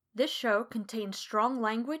This show contains strong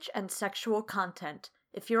language and sexual content.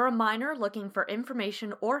 If you're a minor looking for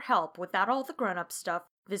information or help without all the grown-up stuff,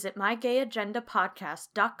 visit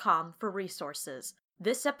mygayagendapodcast.com for resources.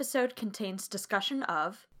 This episode contains discussion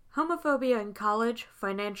of homophobia in college,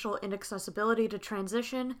 financial inaccessibility to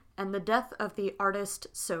transition, and the death of the artist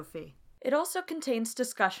Sophie. It also contains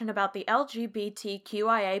discussion about the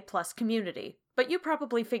LGBTQIA+ community, but you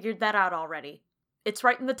probably figured that out already. It's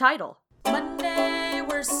right in the title. Monday,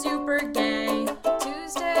 we're super gay.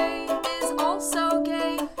 Tuesday is also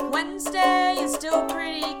gay. Wednesday is still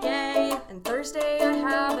pretty gay. And Thursday, I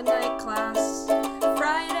have a night class.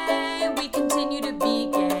 Friday, we continue to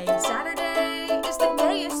be gay. Saturday is the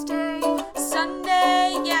gayest day.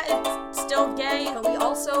 Sunday, yeah, it's still gay, but we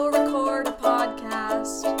also record a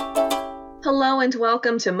podcast. Hello and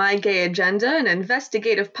welcome to My Gay Agenda, an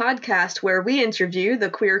investigative podcast where we interview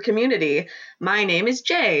the queer community. My name is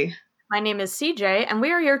Jay. My name is CJ, and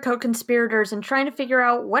we are your co-conspirators in trying to figure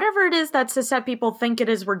out whatever it is that cishet people think it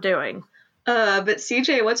is we're doing. But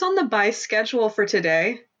CJ, what's on the buy schedule for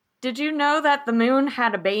today? Did you know that the moon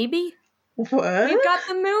had a baby? What? We've got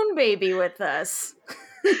the moon baby with us.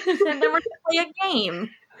 And then we're going to play a game.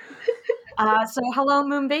 So hello,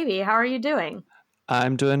 moon baby. How are you doing?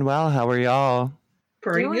 I'm doing well. How are y'all?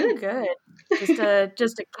 Pretty doing good.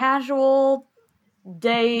 Just a casual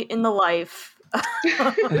day in the life.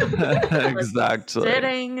 Exactly.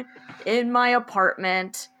 Sitting in my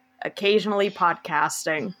apartment, occasionally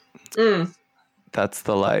podcasting. That's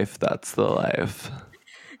the life. That's the life.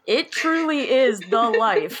 It truly is the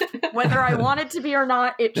life. Whether I want it to be or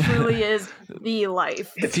not, it truly is the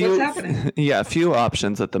life. It's what's happening. Yeah, few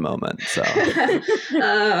options at the moment. So,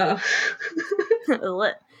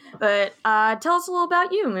 But tell us a little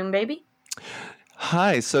about you, Moon Baby.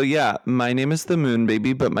 hi. So yeah, my name is the Moon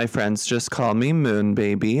Baby, but my friends just call me Moon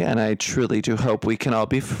Baby, and I truly do hope we can all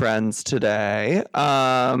be friends today.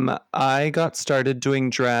 I got started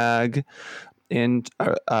doing drag in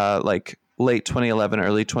like late 2011,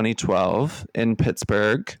 early 2012 in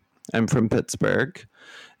Pittsburgh. I'm from Pittsburgh,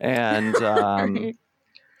 and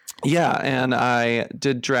yeah, and I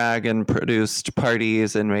did drag and produced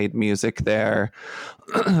parties and made music there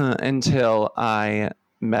until I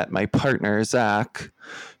met my partner, Zach,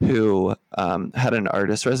 who had an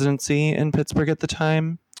artist residency in Pittsburgh at the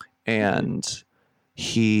time, and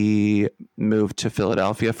he moved to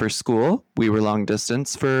Philadelphia for school. We were long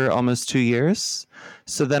distance for almost 2 years.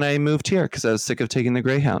 So then I moved here because I was sick of taking the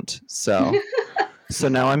Greyhound. So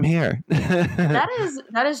now I'm here.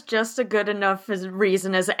 That is just a good enough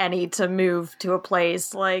reason as any to move to a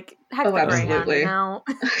place like heck the Greyhound, you know?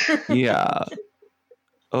 Yeah.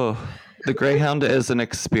 Oh, the Greyhound is an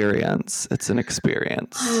experience. It's an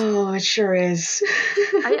experience. Oh, it sure is.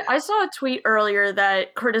 I saw a tweet earlier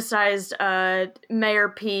that criticized Mayor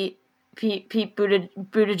Pete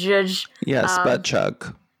Buttigieg. Yes, butt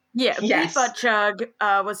chug. Yeah, yes. Pete Buttigieg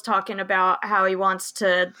was talking about how he wants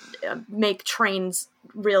to make trains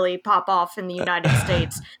really pop off in the United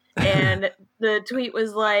States. And the tweet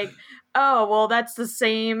was like, oh, well, that's the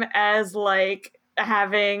same as like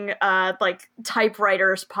having like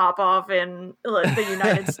typewriters pop off in the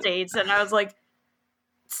United States. And I was like,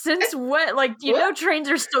 since what? Like, you know, trains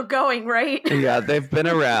are still going, right? Yeah, they've been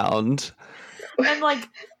around. And like,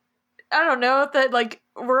 I don't know, that like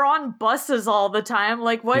we're on buses all the time.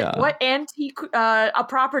 Like, what antique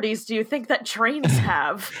properties do you think that trains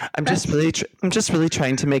have? I'm just really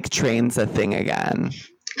trying to make trains a thing again.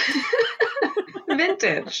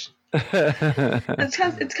 Vintage.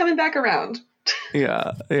 It's coming back around.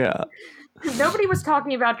 Yeah. Nobody was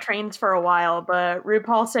talking about trains for a while, but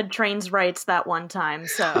RuPaul said trains rights that one time.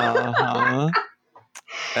 So,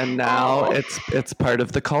 and now it's part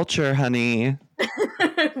of the culture, honey.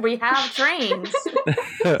 We have trains.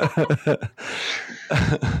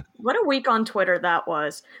 What a week on Twitter that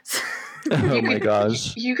was. Oh my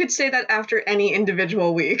gosh. You could say that after any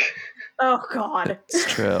individual week. Oh God. It's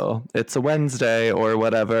true. It's a Wednesday or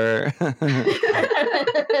whatever.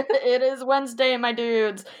 It is Wednesday, my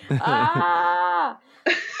dudes.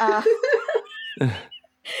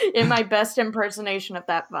 In my best impersonation of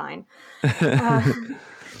that vine.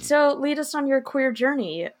 So lead us on your queer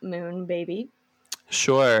journey, Moon Baby.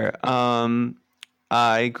 Sure.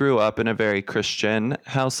 I grew up in a very Christian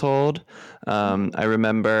household. I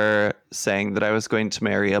remember saying that I was going to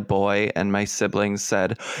marry a boy, and my siblings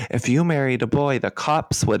said, if you married a boy, the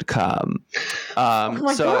cops would come. Oh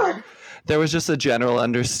my God. There was just a general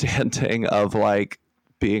understanding of like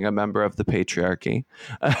being a member of the patriarchy.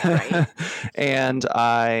 Right. And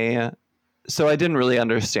I didn't really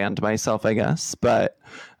understand myself, I guess, but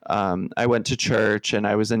I went to church and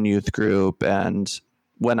I was in youth group, and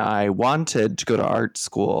when I wanted to go to art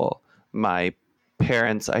school, my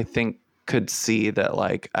parents, I think, could see that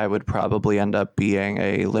like I would probably end up being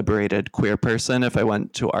a liberated queer person if I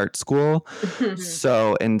went to art school.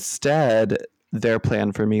 So instead, their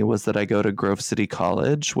plan for me was that I go to Grove City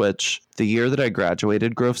College, which the year that I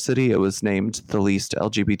graduated Grove City, it was named the least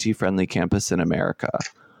LGBT friendly campus in America.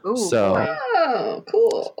 Ooh, so boy. Oh,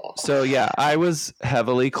 cool. So yeah, I was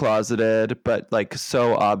heavily closeted, but like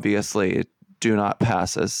so obviously do not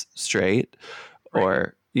pass as straight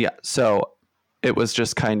or yeah. So it was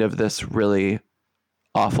just kind of this really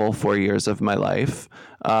awful 4 years of my life.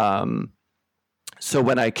 So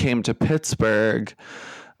when I came to Pittsburgh,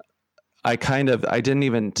 I didn't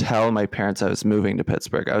even tell my parents I was moving to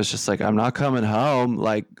Pittsburgh. I was just like, I'm not coming home.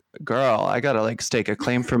 Like, girl, I got to like stake a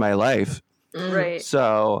claim for my life. Right.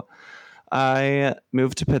 So I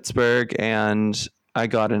moved to Pittsburgh and I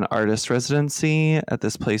got an artist residency at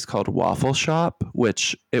this place called Waffle Shop,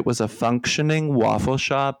 which it was a functioning waffle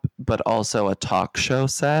shop, but also a talk show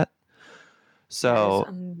set. So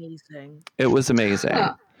amazing. It was amazing.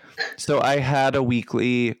 So I had a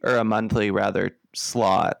weekly or a monthly rather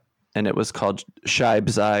slot, and it was called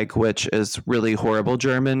Scheibzeig, which is really horrible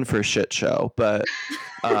German for shit show, but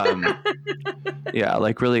yeah,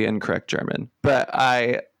 like really incorrect German. But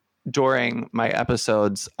during my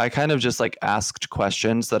episodes, I kind of just like asked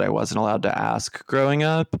questions that I wasn't allowed to ask growing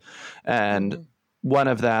up. And one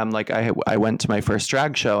of them, like I went to my first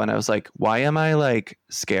drag show and I was like, why am I like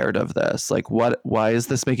scared of this? Like why is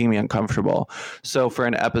this making me uncomfortable? So for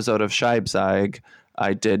an episode of Scheibzeig,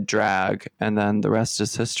 I did drag, and then the rest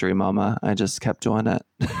is history, mama. I just kept doing it.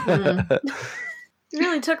 You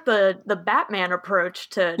really took the Batman approach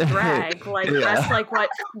to drag, like dress like what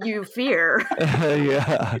you fear.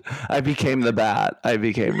 Yeah, I became the bat.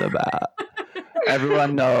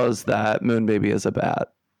 Everyone knows that Moonbaby is a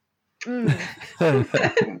bat.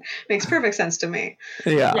 Makes perfect sense to me.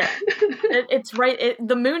 Yeah. It's right.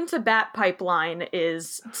 The moon to bat pipeline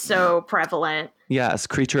is so prevalent. Yes,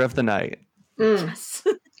 creature of the night. Yes.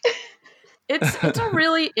 It's a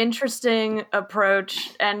really interesting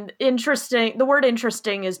approach, and interesting. The word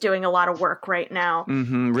 "interesting" is doing a lot of work right now.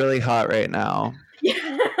 Really hot right now.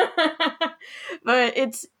 Yeah. But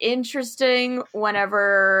it's interesting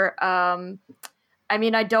whenever. I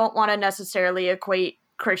mean, I don't want to necessarily equate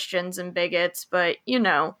Christians and bigots, but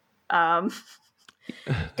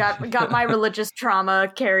got my religious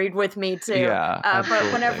trauma carried with me too. Yeah,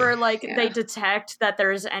 but whenever they detect that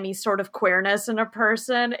there's any sort of queerness in a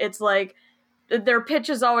person, it's like their pitch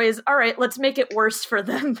is always, all right, let's make it worse for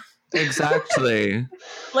them. Exactly.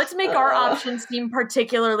 Let's make our options seem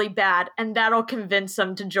particularly bad, and that'll convince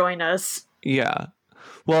them to join us. Yeah.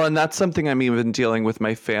 Well, and that's something I'm even dealing with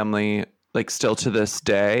my family, like still to this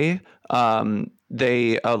day. A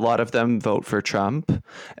lot of them vote for Trump,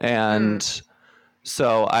 and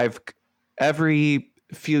so every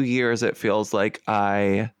few years it feels like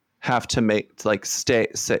I have to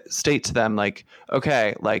state to them like,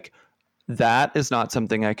 okay, like that is not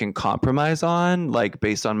something I can compromise on, like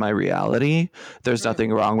based on my reality. There's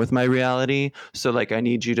nothing wrong with my reality. So like, I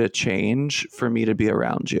need you to change for me to be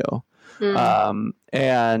around you.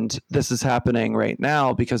 And this is happening right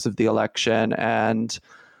now because of the election. And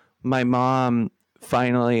my mom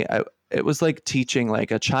finally, it was like teaching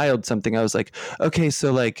like a child something. I was like, okay,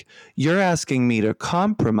 so like you're asking me to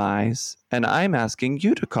compromise and I'm asking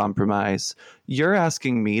you to compromise. You're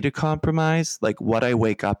asking me to compromise like what I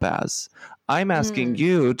wake up as. I'm asking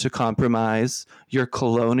you to compromise your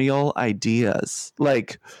colonial ideas.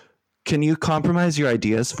 Like, can you compromise your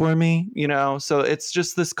ideas for me? So it's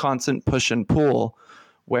just this constant push and pull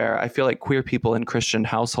where I feel like queer people in Christian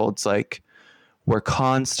households, like we're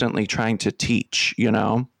constantly trying to teach,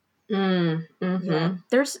 Yeah.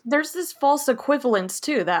 There's this false equivalence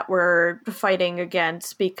too that we're fighting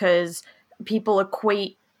against, because people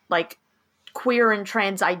equate like queer and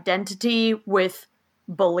trans identity with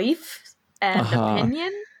belief and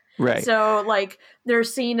opinion. Right. So like they're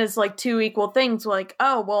seen as like two equal things. Like,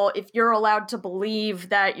 oh, well, if you're allowed to believe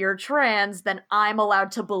that you're trans, then I'm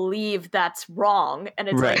allowed to believe that's wrong. And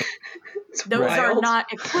it's like, those are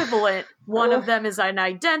not equivalent. One of them is an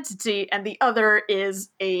identity and the other is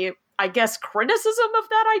I guess, criticism of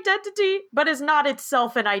that identity, but is not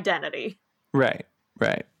itself an identity. Right.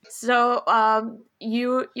 So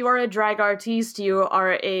you are a drag artiste. You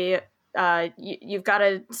are you've got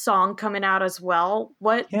a song coming out as well.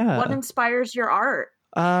 What inspires your art?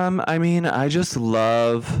 I mean, I just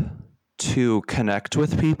love to connect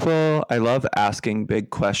with people. I love asking big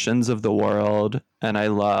questions of the world, and I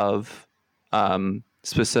love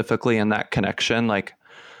specifically in that connection, like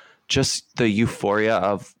just the euphoria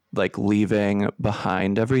of like leaving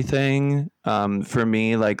behind everything. For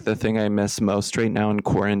me, like the thing I miss most right now in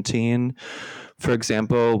quarantine, for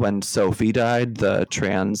example, when Sophie died, the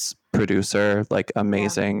trans producer, like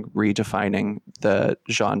amazing, redefining the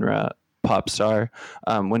genre pop star,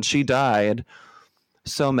 when she died,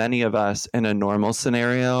 so many of us in a normal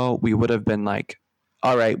scenario, we would have been like,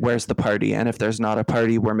 all right, where's the party? And if there's not a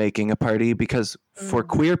party, we're making a party, because for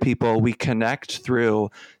queer people, we connect through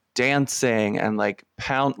dancing and like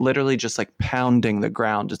literally just like pounding the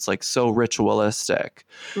ground. It's like so ritualistic.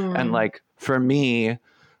 And like for me,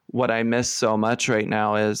 what I miss so much right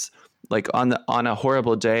now is like on a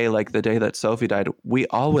horrible day, like the day that Sophie died, we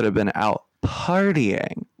all would have been out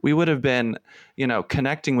partying. We would have been, you know,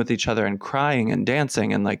 connecting with each other and crying and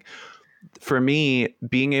dancing. And like, for me,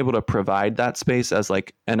 being able to provide that space as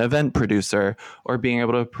like an event producer, or being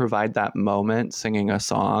able to provide that moment singing a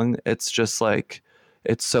song, it's just like,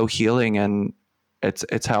 it's so healing, and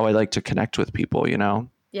it's how I like to connect with people, you know?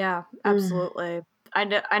 Yeah, absolutely.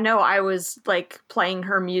 I know I was like playing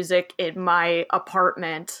her music in my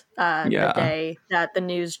apartment the day that the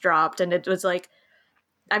news dropped, and it was like,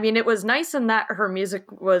 I mean, it was nice in that her music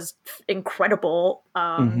was incredible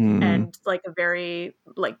and like a very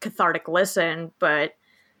like cathartic listen, but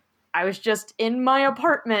I was just in my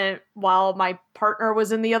apartment while my partner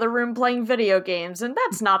was in the other room playing video games, and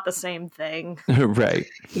that's not the same thing. Right.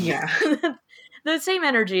 Yeah. The same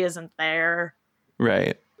energy isn't there.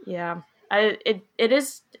 Right. Yeah.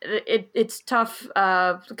 It's tough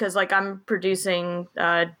because like I'm producing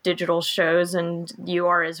digital shows, and you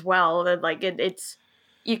are as well. Like it's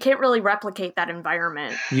you can't really replicate that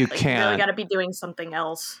environment. You like, can't. You really got to be doing something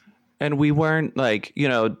else. And we weren't like, you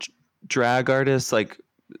know, drag artists, like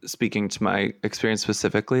speaking to my experience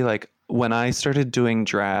specifically, like when I started doing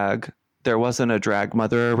drag, there wasn't a drag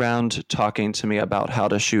mother around talking to me about how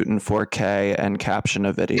to shoot in 4K and caption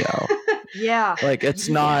a video. Yeah. Like it's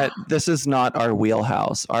not, this is not our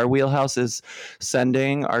wheelhouse. Our wheelhouse is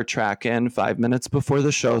sending our track in 5 minutes before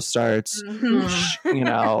the show starts. You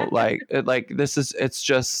know, this is,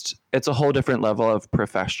 it's a whole different level of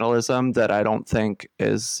professionalism that I don't think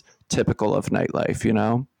is typical of nightlife, you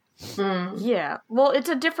know? Yeah. Well, it's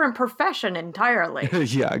a different profession entirely.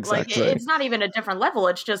 Yeah, exactly. Like, it's not even a different level.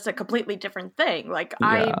 It's just a completely different thing. Like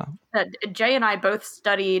Jay and I both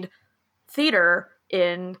studied theater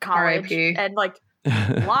in college, R.I.P. and like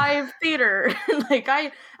live theater. Like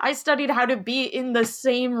I studied how to be in the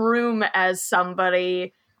same room as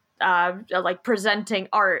somebody like presenting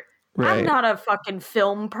art. Right. I'm not a fucking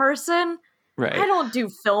film person. Right. I don't do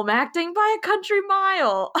film acting by a country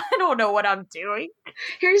mile. I don't know what I'm doing.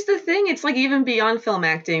 Here's the thing, it's like even beyond film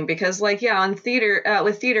acting, because like on theater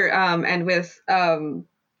with theater and with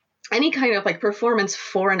any kind of like performance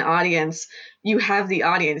for an audience, you have the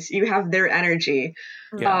audience, you have their energy.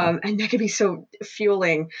 And that can be so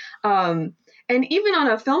fueling. And even on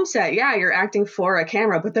a film set, you're acting for a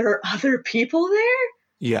camera, but there are other people there.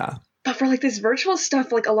 Yeah. But for like this virtual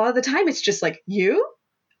stuff, like a lot of the time it's just like you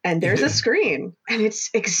and there's a screen, and it's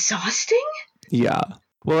exhausting. Yeah.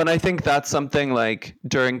 Well, and I think that's something like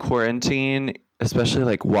during quarantine, especially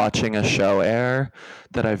like watching a show air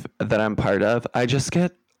that I'm part of, I just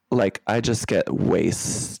get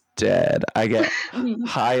wasted. I get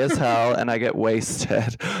high as hell and I get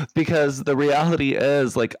wasted, because the reality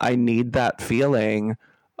is like I need that feeling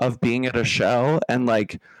of being at a show. And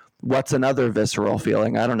like, what's another visceral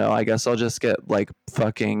feeling? I don't know. I guess I'll just get like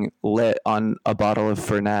fucking lit on a bottle of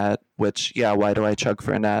Fernet, which, why do I chug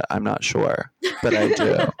Fernet? I'm not sure, but I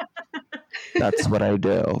do. That's what I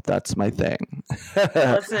do. That's my thing.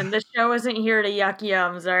 Listen, the show isn't here to yuck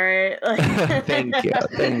yums, all right? Like, Thank you.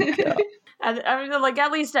 I mean, like,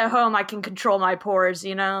 at least at home, I can control my pores,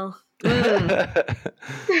 you know? Yeah.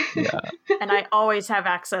 And I always have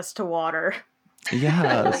access to water.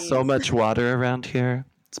 Yeah, so much water around here.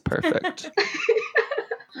 It's perfect.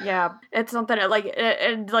 Yeah, it's something like,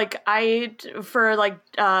 and like for like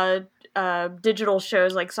digital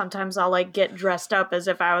shows, like sometimes I'll like get dressed up as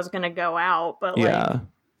if I was gonna go out, but like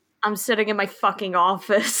I'm sitting in my fucking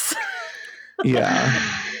office. Like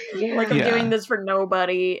I'm doing this for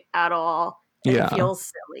nobody at all. And it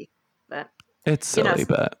feels silly, but it's silly,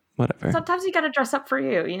 but whatever. Sometimes you gotta dress up for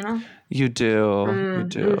you, you know? You do. You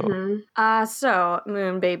do. So,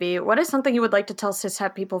 Moon Baby, what is something you would like to tell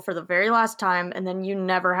cishet people for the very last time, and then you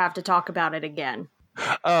never have to talk about it again?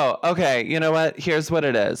 Oh, okay. You know what? Here's what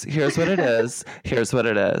it is.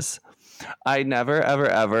 I never, ever,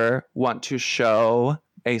 ever want to show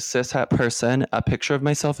a cishet person a picture of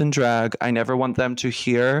myself in drag. I never want them to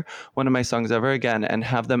hear one of my songs ever again and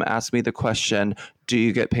have them ask me the question, do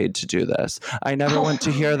you get paid to do this? I never want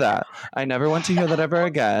to hear that. I never want to hear that ever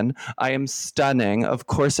again. I am stunning. Of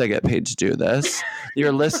course I get paid to do this.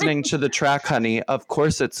 You're listening to the track, honey. Of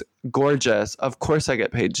course it's gorgeous. Of course I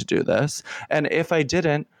get paid to do this. And if I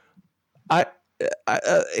didn't,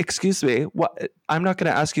 excuse me, what? I'm not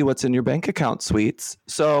going to ask you what's in your bank account, sweets.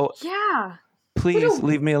 So Yeah. please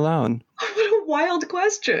leave me alone. What a wild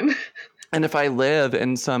question. And if I live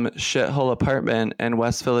in some shithole apartment in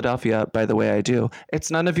West Philadelphia, by the way, I do, it's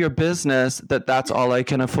none of your business that that's all I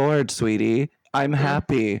can afford, sweetie. I'm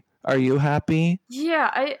happy. Are you happy?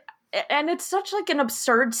 Yeah, and it's such like an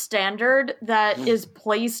absurd standard that is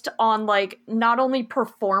placed on like not only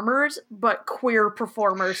performers but queer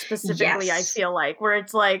performers specifically. Yes. I feel like where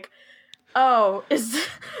it's like, oh, is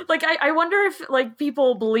like I wonder if like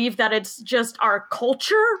people believe that it's just our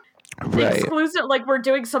culture Right. exclusive, like we're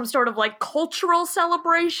doing some sort of like cultural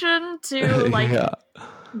celebration to like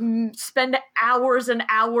spend hours and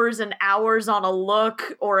hours and hours on a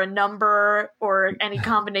look or a number or any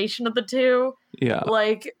combination of the two. Yeah.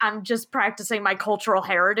 Like, I'm just practicing my cultural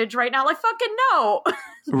heritage right now. Like, fucking no.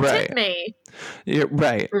 Right. Tip me. You're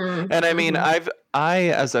right. Mm-hmm. And I mean, I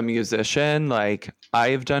as a musician, like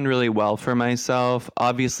I've done really well for myself.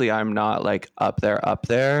 Obviously, I'm not like up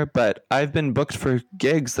there, but I've been booked for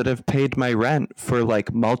gigs that have paid my rent for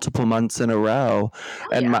like multiple months in a row.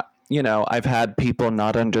 And I've had people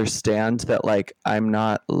not understand that like I'm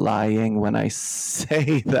not lying when I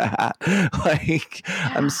say that. Like,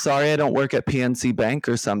 I'm sorry I don't work at PNC Bank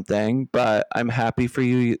or something, but I'm happy for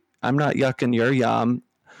you. I'm not yucking your yum.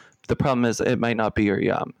 The problem is it might not be your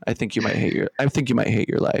yum. I think you might hate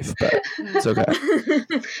your life, but it's okay.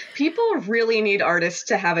 People really need artists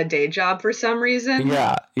to have a day job for some reason.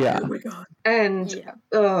 Yeah. Oh my god. And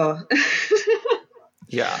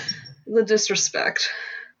Yeah. The disrespect.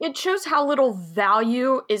 It shows how little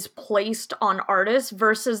value is placed on artists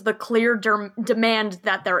versus the clear demand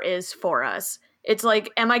that there is for us. It's like,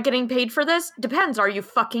 am I getting paid for this? Depends. Are you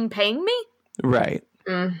fucking paying me? Right.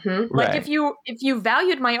 Mm-hmm. Like, Right. if you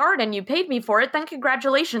valued my art and you paid me for it, then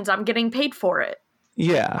congratulations, I'm getting paid for it.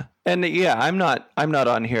 Yeah. And yeah, I'm not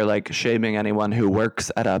on here like shaming anyone who works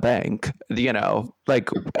at a bank. Like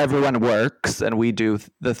everyone works and we do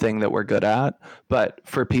the thing that we're good at, but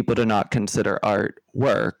for people to not consider art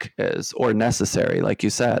work or necessary, like you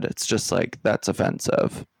said, it's just like that's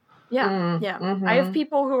offensive. Yeah. Mm-hmm. I have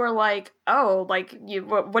people who are like, "Oh, like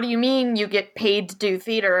what do you mean you get paid to do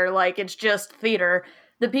theater? Like it's just theater."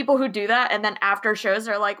 The people who do that and then after shows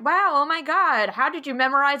are like, "Wow, oh my god, how did you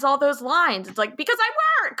memorize all those lines?" It's like, because I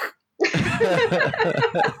work.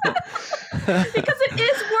 Because it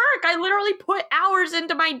is work. I literally put hours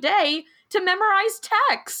into my day to memorize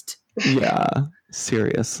text. Yeah,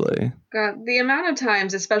 seriously. God, the amount of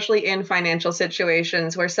times, especially in financial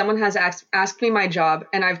situations, where someone has asked me my job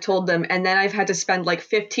and I've told them, and then I've had to spend like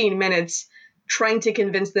 15 minutes trying to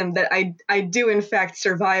convince them that I do in fact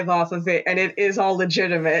survive off of it and it is all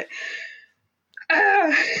legitimate.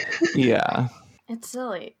 Yeah. It's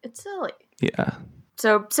silly. Yeah.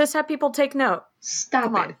 So cishet people take note. Stop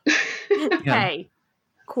Come on. it. Yeah. Hey,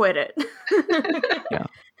 quit it. Yeah.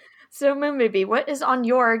 So Moonbaby, what is on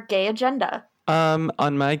your gay agenda? On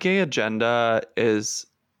my gay agenda is,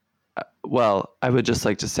 well, I would just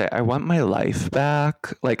like to say I want my life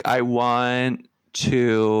back. Like I want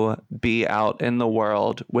to be out in the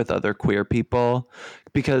world with other queer people,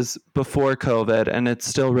 because before COVID, and it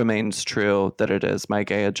still remains true that it is my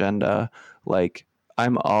gay agenda, like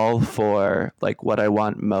I'm all for like what I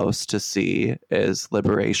want most to see is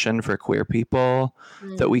liberation for queer people,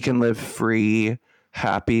 that we can live free,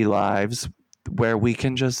 happy lives where we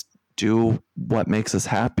can just do what makes us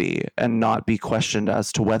happy and not be questioned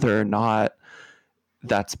as to whether or not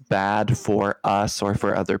that's bad for us or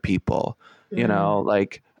for other people. You know,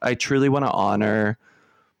 like I truly want to honor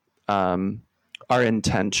our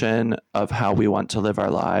intention of how we want to live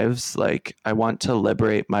our lives. Like I want to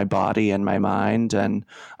liberate my body and my mind, and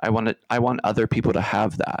I want other people to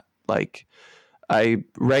have that. Like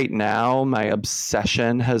right now my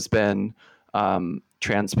obsession has been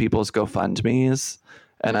trans people's GoFundMes,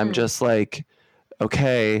 and I'm just like,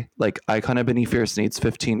 okay, like Icon Ebony Fierce needs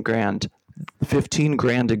 $15,000.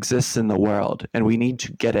 $15,000 exists in the world and we need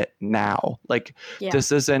to get it now. Like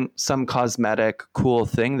this isn't some cosmetic cool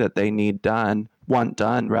thing that they want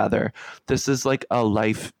done rather. This is like a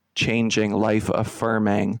life-changing,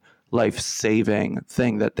 life-affirming, life-saving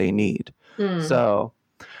thing that they need. So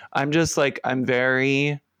I'm just like, I'm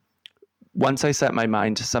very once I set my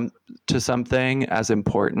mind to something as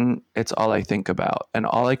important, it's all I think about. And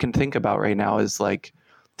all I can think about right now is like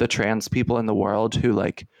the trans people in the world who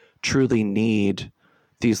like truly need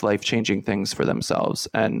these life-changing things for themselves.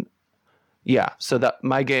 And yeah, so that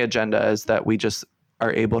my gay agenda is that we just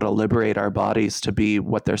are able to liberate our bodies to be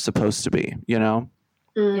what they're supposed to be, you know?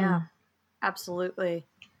 Yeah, absolutely.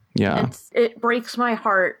 Yeah. It breaks my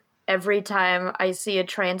heart every time I see a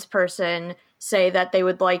trans person say that they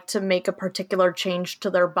would like to make a particular change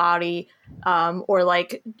to their body, or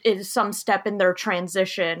like is some step in their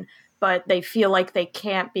transition, but they feel like they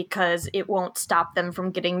can't because it won't stop them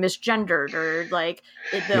from getting misgendered, or like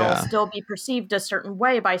they'll still be perceived a certain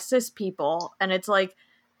way by cis people. And it's like,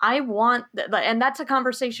 I want, and that's a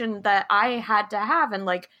conversation that I had to have, and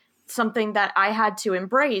like something that I had to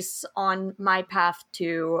embrace on my path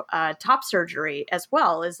to top surgery as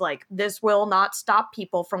well, is like, this will not stop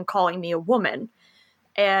people from calling me a woman.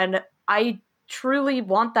 And I truly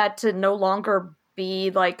want that to no longer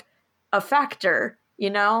be like a factor, you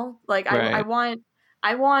know? Like Right.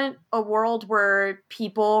 I want a world where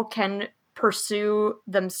people can pursue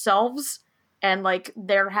themselves and like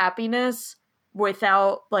their happiness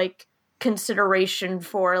without like consideration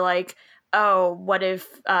for like, oh, what if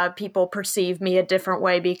people perceive me a different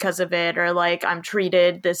way because of it, or like I'm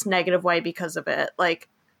treated this negative way because of it. Like,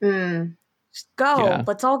 just go. Yeah.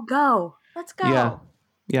 Let's all go. Let's go.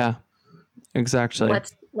 Yeah, exactly.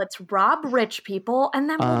 Let's rob rich people and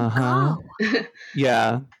then we'll go.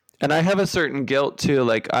 Yeah. And I have a certain guilt too.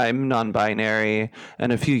 Like, I'm non-binary,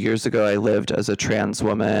 and a few years ago I lived as a trans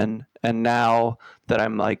woman, and now that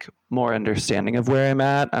I'm like more understanding of where I'm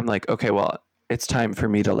at, I'm like, okay, well, it's time for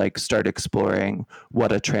me to like start exploring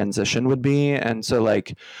what a transition would be. And so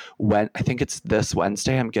like when I think it's this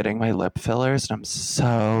Wednesday, I'm getting my lip fillers, and I'm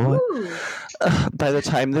so by the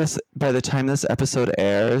time this episode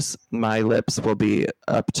airs, my lips will be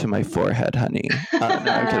up to my forehead, honey. No,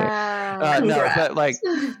 I'm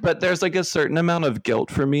kidding. But there's like a certain amount of guilt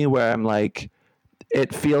for me where I'm like,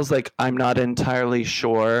 it feels like I'm not entirely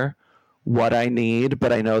sure what I need,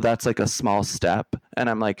 but I know that's like a small step. And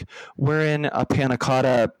I'm like, we're in a panna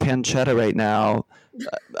cotta pancetta right now,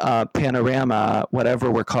 panorama,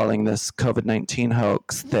 whatever we're calling this COVID-19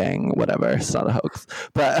 hoax thing, whatever. It's not a hoax,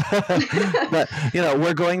 but but you know,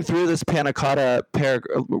 we're going through this panna cotta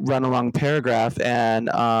run along paragraph, and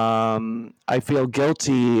I feel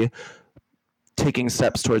guilty taking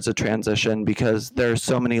steps towards a transition because there's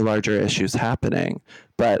so many larger issues happening.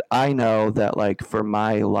 But I know that like for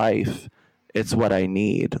my life, it's what I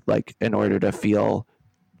need, like in order to feel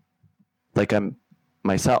like I'm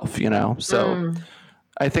myself, you know? So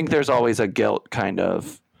I think there's always a guilt kind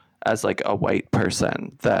of as like a white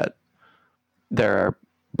person that there are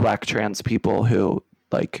Black trans people who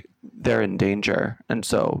like they're in danger. And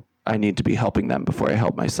so I need to be helping them before I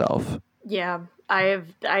help myself. Yeah. I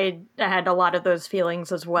had a lot of those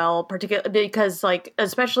feelings as well, particularly because like,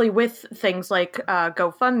 especially with things like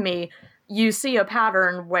GoFundMe, you see a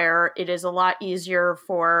pattern where it is a lot easier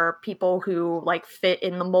for people who like fit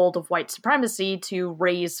in the mold of white supremacy to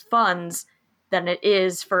raise funds than it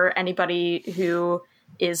is for anybody who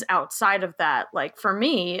is outside of that. Like for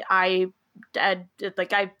me, I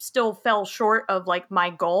still fell short of like my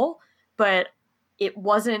goal, but it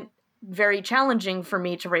wasn't very challenging for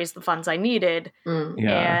me to raise the funds I needed.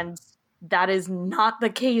 And that is not the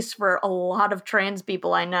case for a lot of trans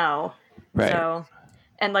people I know. Right. So,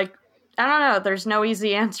 and like, I don't know, there's no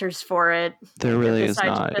easy answers for it. There really is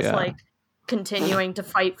not. Just like continuing to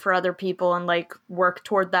fight for other people and like work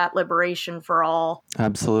toward that liberation for all.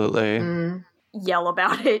 Absolutely. Yell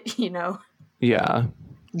about it, you know? Yeah.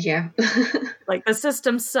 Yeah. Like the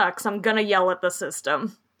system sucks. I'm gonna yell at the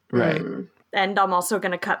system. Right. And I'm also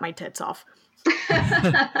gonna cut my tits off.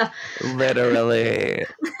 Literally.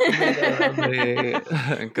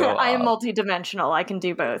 Go I am multidimensional. I can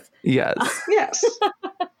do both. Yes. Yes.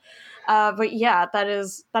 But yeah, that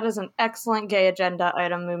is an excellent gay agenda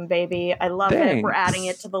item, Moon Baby. I love it. We're adding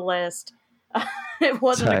it to the list. It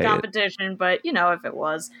wasn't a competition, but you know, if it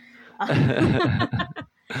was.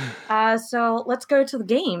 So let's go to the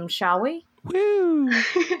game, shall we? Woo!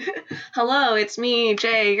 Hello, it's me,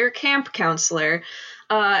 Jay, your camp counselor.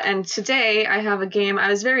 And today I have a game. I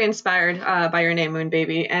was very inspired by your name, Moon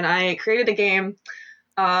Baby, and I created a game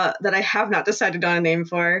that I have not decided on a name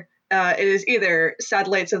for. It is either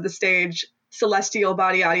Satellites of the Stage, Celestial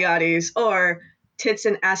Body Yaddy Yaddies, or Tits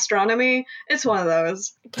in Astronomy. It's one of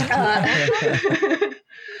those.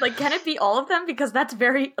 Like, can it be all of them? Because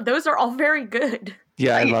those are all very good.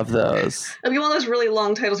 Yeah, I love those. It'll be one of those really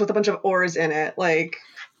long titles with a bunch of ors in it. Like,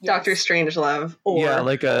 Dr. Strangelove, or yeah,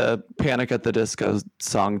 like a Panic at the Disco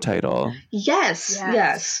song title. Yes.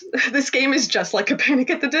 This game is just like a Panic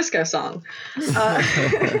at the Disco song.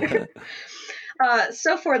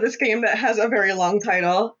 So for this game that has a very long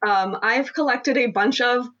title, I've collected a bunch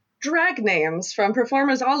of drag names from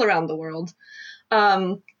performers all around the world.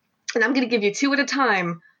 And I'm going to give you 2 at a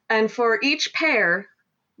time. And for each pair,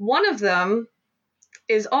 one of them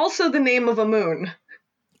is also the name of a moon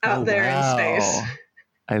out there in space.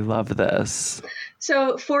 I love this.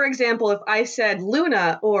 So, for example, if I said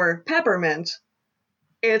Luna or Peppermint,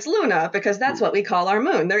 it's Luna because that's what we call our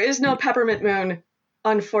moon. There is no Peppermint moon,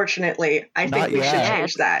 unfortunately. I think we should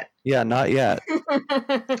change that. Yeah, not yet.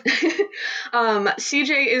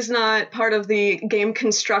 CJ is not part of the game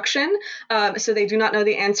construction, so they do not know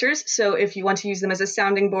the answers. So if you want to use them as a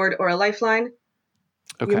sounding board or a lifeline,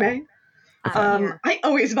 you may. I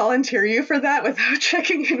always volunteer you for that without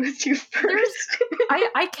checking in with you first.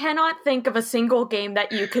 I cannot think of a single game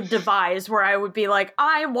that you could devise where I would be like,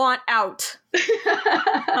 I want out.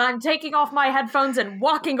 I'm taking off my headphones and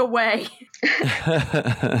walking away.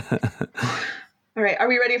 All right, are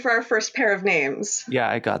we ready for our first pair of names? Yeah,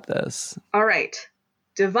 I got this. All right.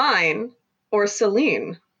 Divine or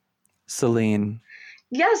Celine? Celine.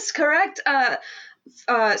 Yes, correct.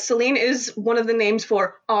 Celine is one of the names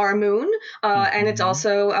for our moon, and it's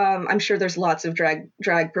also, I'm sure there's lots of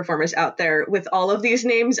drag performers out there with all of these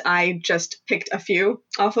names. I just picked a few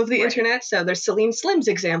off of the internet. So there's Celine Slim's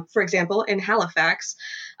for example, in Halifax.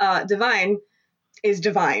 Divine is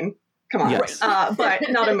divine. Come on. Yes. But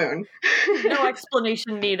not a moon. No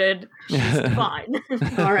explanation needed. She's divine.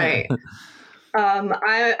 All right.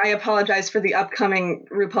 I apologize for the upcoming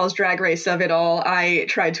RuPaul's Drag Race of it all. I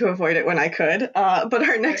tried to avoid it when I could. But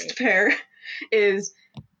our next pair is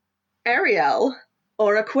Ariel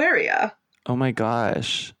or Aquaria. Oh my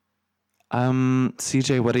gosh.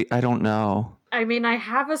 CJ, I don't know. I mean, I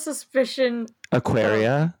have a suspicion.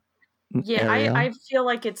 Aquaria? Yeah, I feel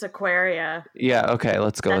like it's Aquaria. Yeah, okay,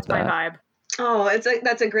 let's go with that. That's my vibe. Oh,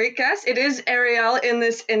 that's a great guess. It is Ariel in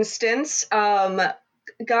this instance.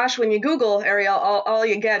 Gosh, when you Google Ariel, all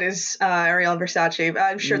you get is Ariel Versace.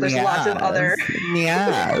 I'm sure there's lots of other.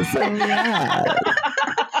 Yes.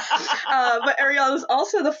 But Ariel is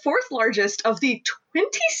also the 4th largest of the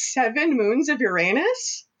 27 moons of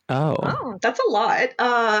Uranus. Oh. That's a lot.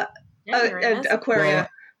 Aquaria. Well,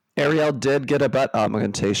 Ariel did get a butt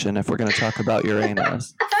augmentation if we're going to talk about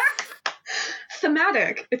Uranus.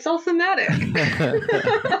 Thematic. It's all thematic.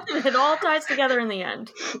 It all ties together in the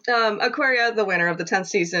end. Aquaria, the winner of the 10th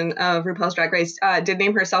season of RuPaul's Drag Race, did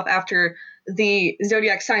name herself after the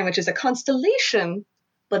zodiac sign, which is a constellation,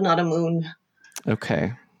 but not a moon.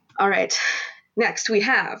 Okay. All right. Next, we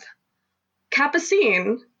have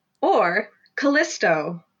Capucine or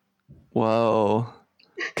Callisto. Whoa.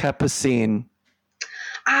 Capucine.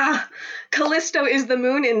 Callisto is the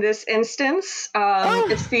moon in this instance.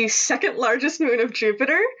 It's the 2nd largest moon of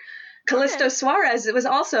Jupiter. Callisto Suarez was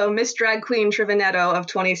also Miss Drag Queen Trivenetto of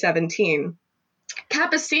 2017.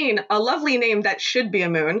 Capucine, a lovely name that should be a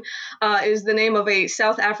moon, is the name of a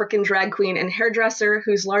South African drag queen and hairdresser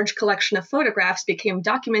whose large collection of photographs became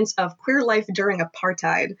documents of queer life during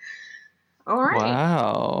apartheid. All right.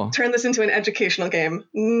 Wow. Turn this into an educational game.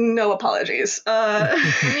 No apologies. I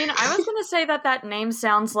mean, I was going to say that name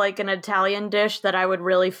sounds like an Italian dish that I would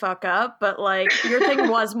really fuck up, but, like, your thing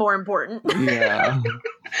was more important. Yeah.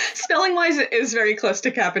 Spelling-wise, it is very close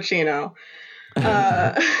to cappuccino.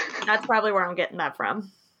 That's probably where I'm getting that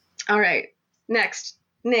from. All right. Next,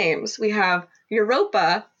 names. We have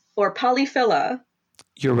Europa or Polyphila.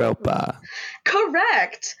 Europa.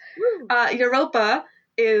 Correct. Europa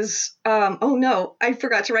is oh no, I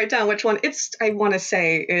forgot to write down which one. I want to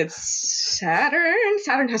say it's Saturn.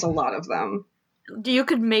 Saturn has a lot of them. You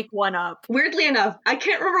could make one up. Weirdly enough, I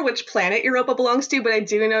can't remember which planet Europa belongs to, but I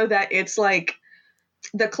do know that it's like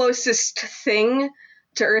the closest thing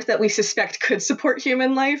to Earth that we suspect could support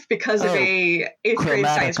human life because of a 8th grade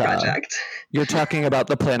science project. You're talking about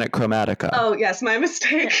the planet Chromatica. Oh, yes, my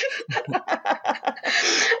mistake.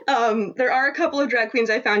 There are a couple of drag queens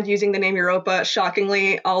I found using the name Europa.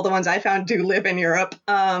 Shockingly, all the ones I found do live in Europe.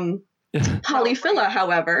 Polyphila,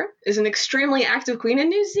 however, is an extremely active queen in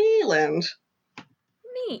New Zealand.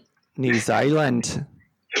 Neat. New Zealand.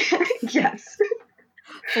 Yes.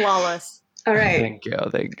 Flawless. All right. Thank you.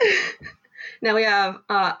 Now we have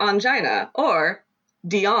Angina or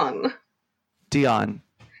Dion. Dion,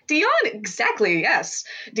 exactly, yes.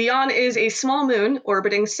 Dion is a small moon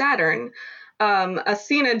orbiting Saturn.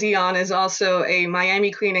 Athena Dion is also a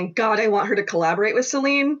Miami queen, and God, I want her to collaborate with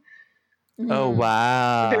Celine. Oh,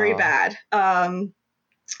 wow. Very bad.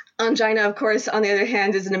 Ongina, of course, on the other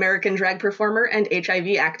hand, is an American drag performer and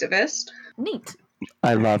HIV activist. Neat.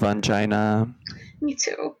 I love Ongina. Me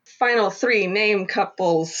too. Final 3 name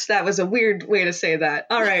couples. That was a weird way to say that.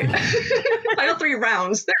 All right. Final 3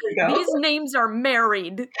 rounds. There we go. These names are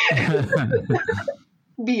married.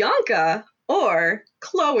 Bianca or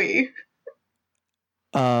Chloe?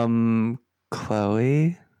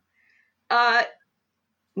 Chloe?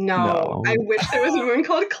 No. I wish there was a woman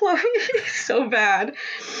called Chloe so bad.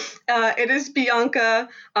 It is Bianca.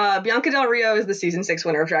 Bianca Del Rio is the season 6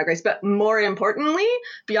 winner of Drag Race, but more importantly,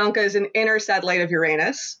 Bianca is an inner satellite of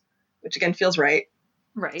Uranus, which again feels right.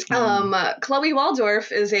 Right. Chloe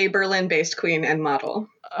Waldorf is a Berlin-based queen and model.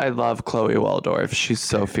 I love Chloe Waldorf. She's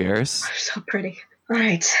so fierce. So pretty. All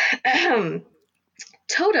right.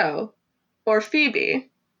 Toto or Phoebe?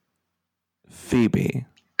 Phoebe.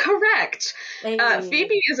 Correct. Hey.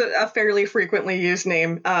 Phoebe is a fairly frequently used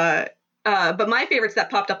name. But my favorites that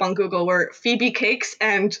popped up on Google were Phoebe Cakes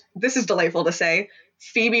and, this is delightful to say,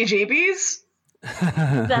 Phoebe Jeebies.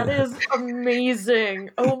 That is amazing.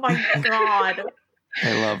 Oh my god.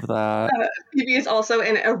 I love that. Phoebe is also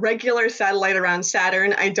an irregular satellite around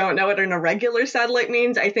Saturn. I don't know what an irregular satellite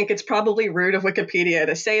means. I think it's probably rude of Wikipedia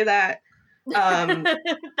to say that. That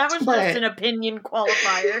was just an opinion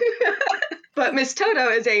qualifier. But Miss Toto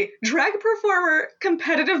is a drag performer,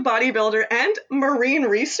 competitive bodybuilder, and marine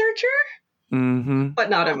researcher. Mm-hmm. But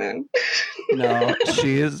not a moon. No,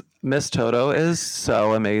 Miss Toto is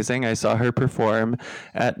so amazing. I saw her perform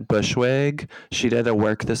at Bushwig. She did a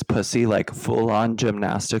work this pussy, like full-on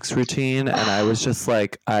gymnastics routine. And I was just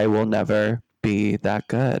like, I will never be that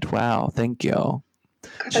good. Wow, thank you.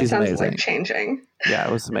 That She's sounds amazing. life-changing. Yeah,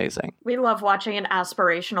 it was amazing. We love watching an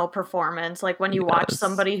aspirational performance. Like when you watch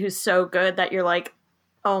somebody who's so good that you're like,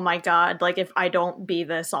 oh my god, like if I don't be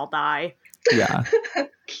this, I'll die. Yeah.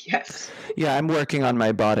 Yes. Yeah, I'm working on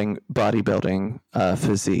my bodybuilding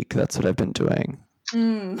physique. That's what I've been doing.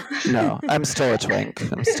 No, I'm still a twink.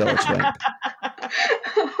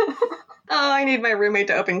 Oh, I need my roommate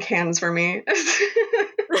to open cans for me.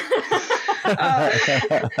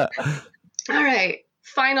 All right.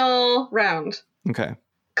 Final round. Okay.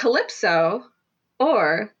 Calypso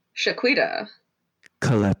or Shaquita?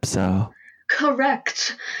 Calypso.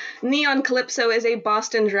 Correct. Neon Calypso is a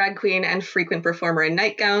Boston drag queen and frequent performer in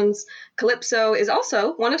nightgowns. Calypso is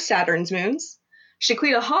also one of Saturn's moons.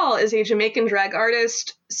 Shaquita Hall is a Jamaican drag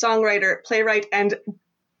artist, songwriter, playwright, and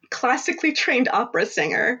classically trained opera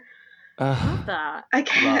singer. That. I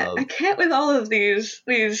can't with all of these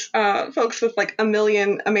folks with like a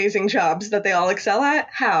million amazing jobs that they all excel at.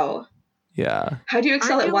 How? Yeah. How do you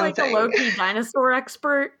excel Aren't at you one like thing? a low-key dinosaur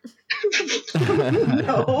expert?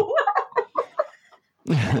 No.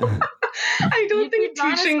 I don't think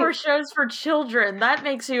teaching dinosaur shows for children. That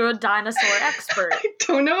makes you a dinosaur expert. I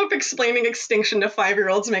don't know if explaining extinction to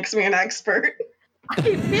 5-year-olds makes me an expert. I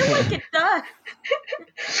feel like it does.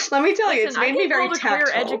 Let me tell you, it's made me very I get tactful. called a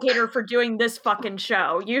queer educator for doing this fucking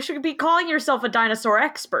show. You should be calling yourself a dinosaur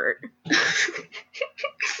expert.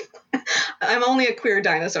 I'm only a queer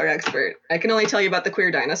dinosaur expert. I can only tell you about the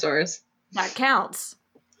queer dinosaurs. That counts.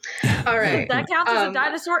 All right. That counts as a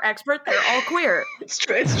dinosaur expert. They're all queer. It's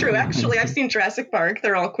true. Actually, I've seen Jurassic Park.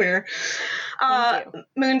 They're all queer.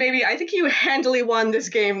 Moon Baby, I think you handily won this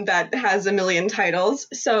game that has a million titles.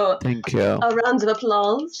 So thank you. A round of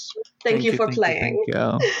applause. Thank you for playing. Thank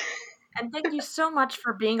you. And thank you so much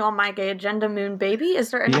for being on My Gay Agenda, Moon Baby. Is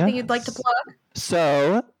there anything you'd like to plug?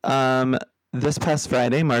 So, this past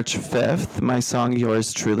Friday, March 5th, my song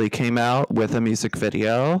Yours Truly came out with a music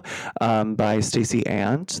video by Stacey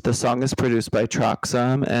Ant. The song is produced by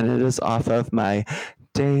Troxum, and it is off of my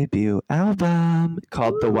debut album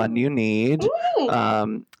called The One You Need.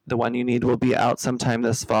 The One You Need will be out sometime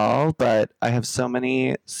this fall, but I have so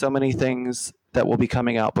many things that will be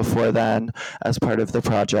coming out before then as part of the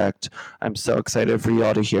project. I'm so excited for you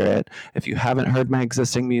all to hear it. If you haven't heard my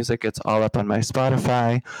existing music, it's all up on my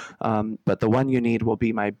Spotify. But The One You Need will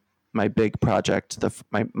be my big project,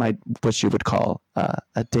 my what you would call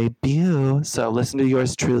a debut. So listen to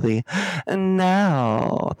Yours Truly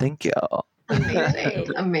now. Thank you.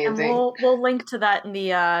 Amazing. And we'll link to that in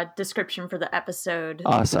the description for the episode.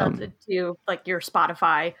 Awesome. To like your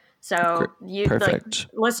Spotify. So you perfect.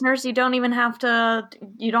 Listeners, you don't have to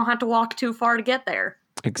walk too far to get there.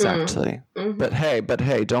 Exactly. Mm-hmm. But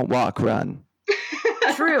hey, don't walk, run.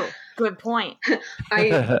 True. Good point.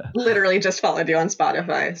 I literally just followed you on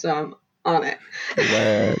Spotify, so I'm on it.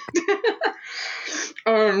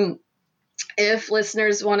 If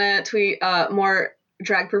listeners want to tweet more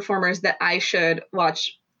drag performers that I should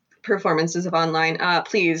watch performances of online,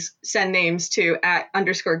 please send names to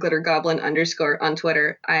 @_glittergoblin_ on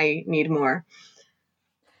Twitter. I need more.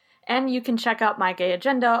 And you can check out My Gay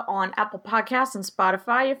Agenda on Apple Podcasts and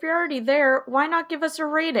Spotify. If you're already there, why not give us a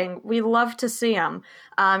rating? We love to see them.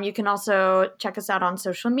 You can also check us out on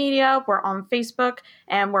social media. We're on Facebook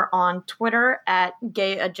and we're on Twitter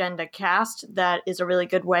 @GayAgendaCast. That is a really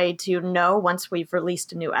good way to know once we've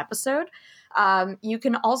released a new episode. You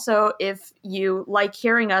can also, if you like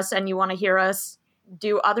hearing us and you want to hear us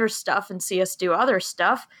do other stuff and see us do other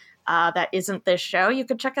stuff that isn't this show, you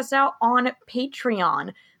can check us out on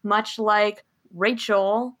Patreon. Much like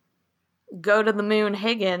Rachel, Go to the Moon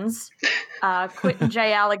Higgins, Quentin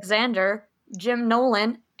J. Alexander, Jim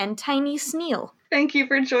Nolan, and Tiny Sneal. Thank you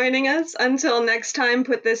for joining us. Until next time,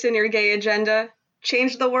 put this in your gay agenda.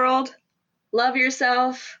 Change the world. Love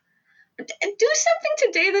yourself. Do something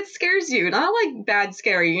today that scares you. Not like bad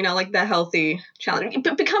scary, like the healthy challenge.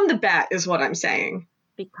 But become the bat is what I'm saying.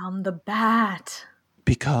 Become the bat.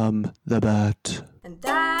 Become the bat. And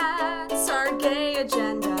that